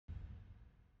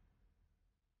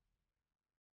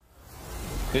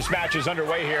This match is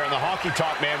underway here, and the Honky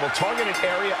Tonk Man will target an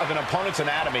area of an opponent's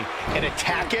anatomy and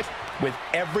attack it with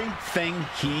everything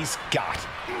he's got.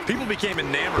 People became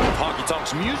enamored with Honky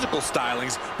Tonk's musical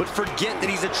stylings, but forget that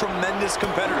he's a tremendous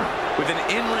competitor with an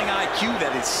in-ring IQ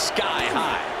that is sky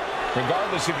high.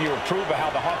 Regardless if you approve of how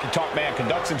the Honky Tonk Man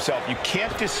conducts himself, you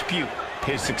can't dispute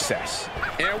his success.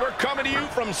 And we're coming to you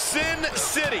from Sin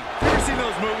City. You ever seen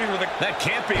those movies where That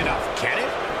can't be enough, can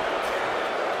it?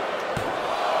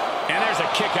 And there's a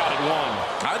kick out at one.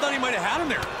 I thought he might have had him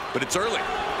there, but it's early.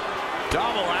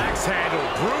 Double axe handle,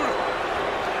 brutal.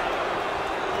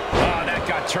 Oh, that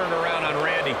got turned around on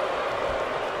Randy.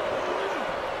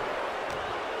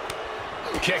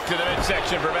 Kick to the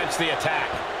midsection prevents the attack.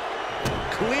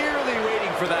 Clearly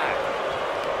waiting for that.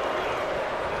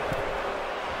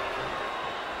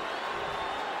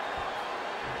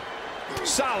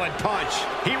 Solid punch.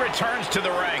 He returns to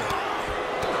the ring.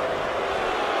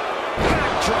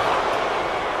 Backdrop.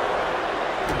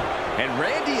 And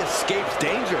Randy escapes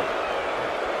danger.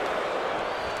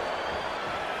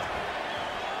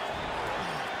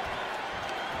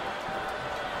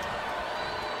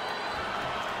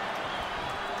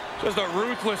 Just a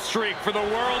ruthless streak for the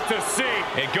world to see.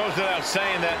 It goes without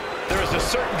saying that there is a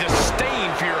certain disdain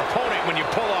for your opponent when you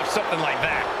pull off something like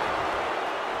that.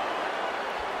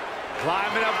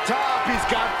 Climbing up top, he's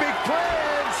got big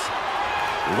plans.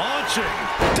 Launching.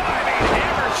 Diving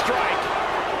hammer strike.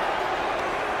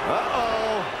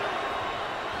 Uh-oh.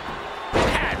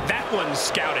 Had that one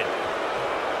scouted.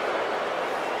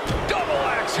 Double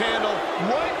axe handle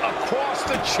right across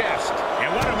the chest.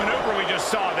 And what a maneuver we just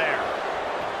saw there.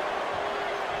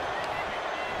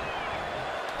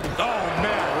 Oh,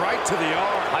 man, right to the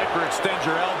arm. Hyperextend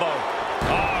your elbow.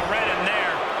 Oh, right in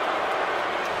there.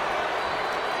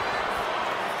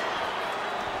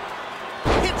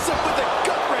 Hits him with a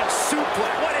gut-wrench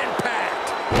suplex. What impact.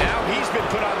 Now he's been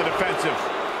put on the defensive.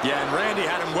 Yeah, and Randy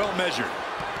had him well measured.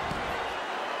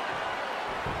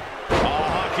 Oh,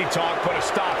 Honky Tonk put a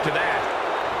stop to that.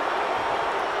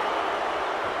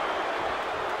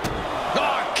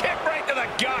 Oh, kick right to the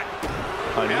gut.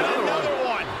 Another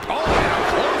one. Oh, and a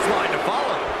clothesline to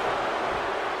follow.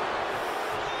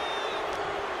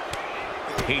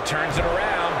 He turns it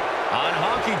around on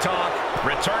Honky Tonk,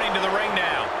 returning to the ring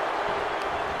now.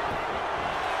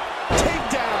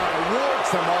 Takedown wards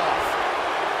them off.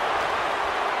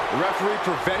 The referee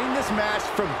preventing this match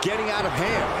from getting out of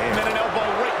hand. And then an elbow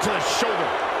right to the shoulder.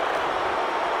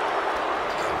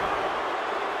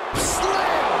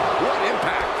 Slam! What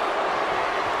impact!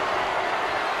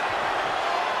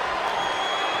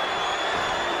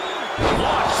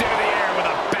 Launched into the air with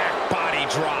a back body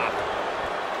drop.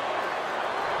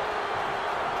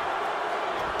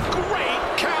 Great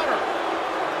counter.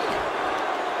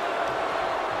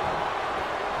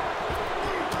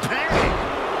 Bang!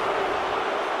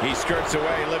 He skirts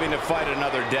away, living to fight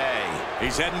another day.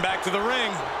 He's heading back to the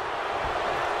ring.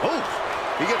 Oh,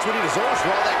 he gets what he deserves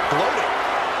for all that gloating.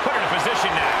 Put her in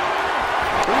position now.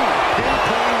 Ooh,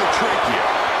 pinpointing the trachea.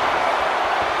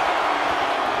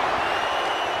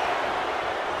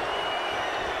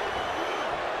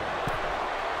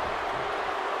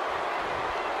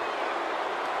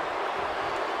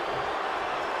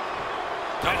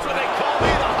 That's what they call me,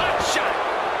 the hot shot.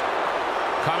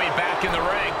 Coming back in the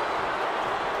ring.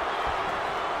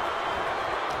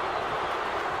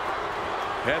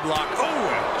 Headlock. Oh,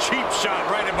 a cheap shot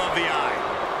right above the eye.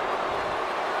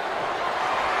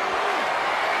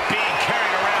 Being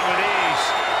carried around with ease.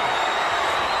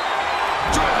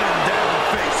 Driven down the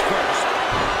face first.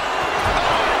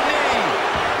 Oh, knee.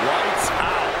 Lights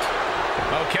out.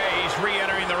 Okay, he's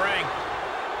re-entering the ring.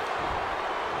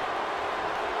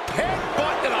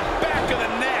 Headbutt to the back of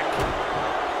the neck.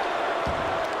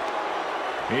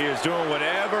 He is doing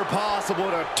whatever possible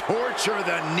to torture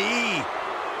the knee.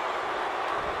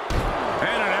 And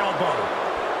an elbow.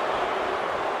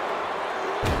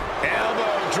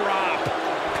 Elbow drop.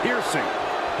 Piercing.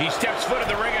 He steps foot in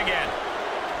the ring again.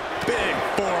 Big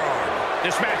forearm.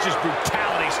 This match's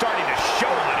brutality starting to show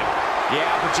on him.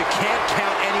 Yeah, but you can't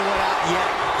count anyone out yet.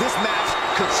 This match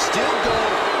could still go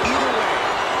either way.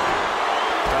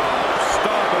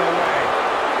 Stomping away.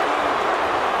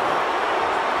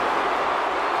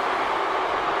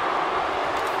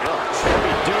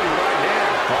 Heavy duty right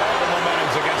hand. All the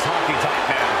momentum's against Honky Tonk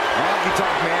now. Honky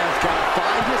Tonk Man's got to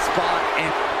find his spot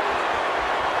and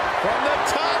From the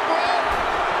top rope.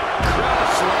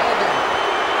 crash landing.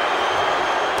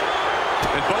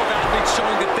 And both athletes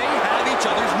showing that they have each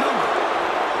other's number.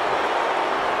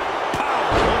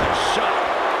 Power. What a shot.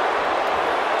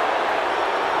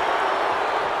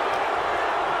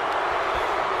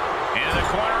 Into the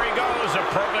corner he goes. A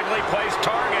perfectly placed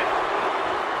target.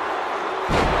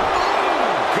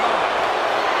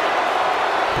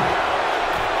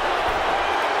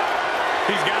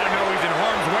 He's got to know he's in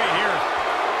harm's way here.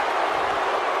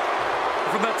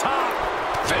 From the top.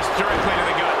 Fist directly to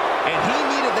the gut. And he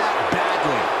needed that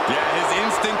badly. Yeah, his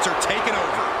instincts are taking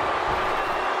over.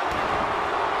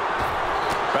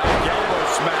 Back elbow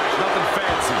smash, nothing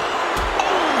fancy.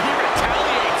 Oh, he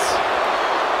retaliates.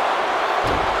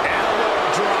 Elbow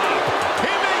drop.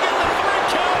 He may get the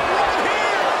 3 count right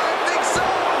here. I think so.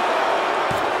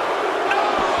 No,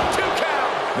 2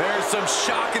 count. There's some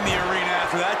shock in the arena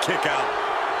after that kick out.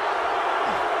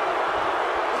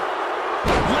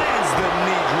 Lands the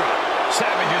knee drop.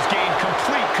 Savage has gained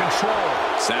complete control.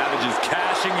 Savage is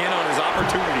cashing in on his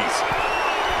opportunities.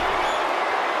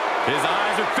 His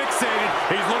eyes are fixated.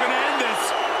 He's looking to end this.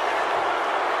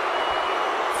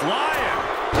 Flying.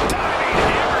 Diving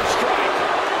hammer strike.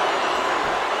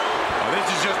 Oh, this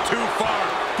is just too far.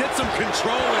 Get some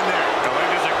control in there. Oh, look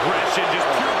at his aggression, just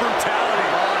pure brutality.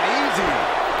 Easy.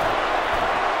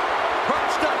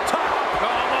 Perched up top.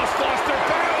 Almost lost their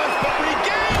balance, but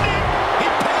regained it. He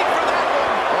paid for that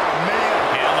one. Oh, man.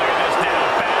 And look at this now.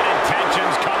 Bad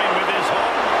intentions coming with his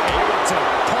hook. Able to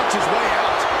punch his way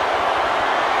out.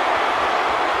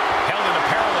 Held in a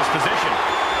perilous position.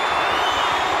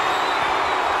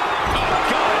 Oh,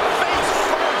 God. Face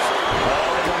first.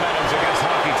 All the momentum's against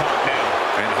Honky Tonk now.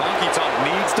 And Honky Tonk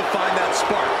needs to find that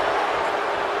spark.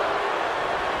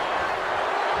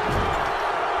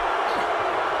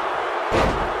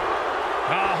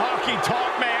 Honky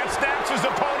Tonk man snaps his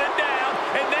opponent down.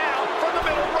 And now, from the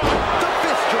middle rope, The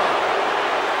fist drop.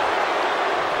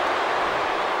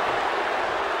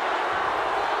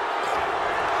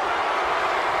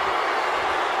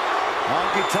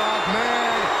 Honky Tonk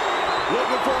man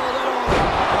looking for a little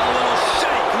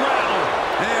Shake, rattle,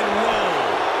 and roll.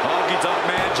 Honky Tonk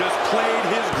man just played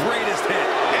his greatest hit.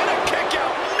 and a kick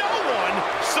out. No one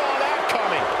saw that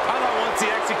coming. I thought once he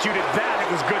executed that, it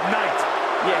was good night.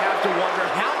 You have to wonder,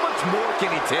 how much more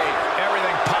can he take?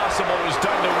 Everything possible was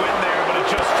done to win there, but it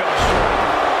just fell short.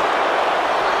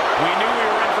 We knew we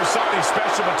were in for something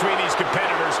special between these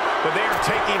competitors, but they are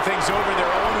taking things over their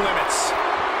own limits.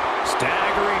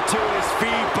 Staggering to his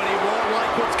feet, but he won't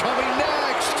like what's coming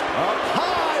next. Up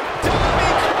high,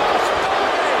 diving crossbody.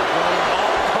 Going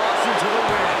all caution to the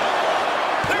win.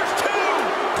 There's 2!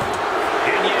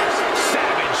 And yes,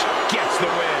 Savage gets the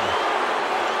win.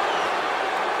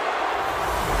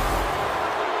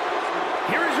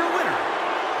 Here is your winner,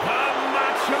 the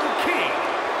Macho King,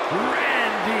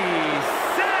 Randy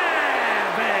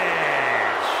Savage.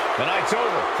 The night's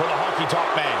over for the Honky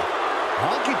Tonk man.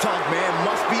 Honky Tonk man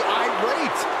must be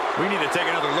irate. We need to take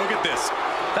another look at this.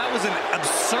 That was an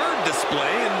absurd display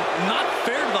and not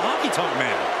fair to the Honky Tonk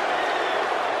man.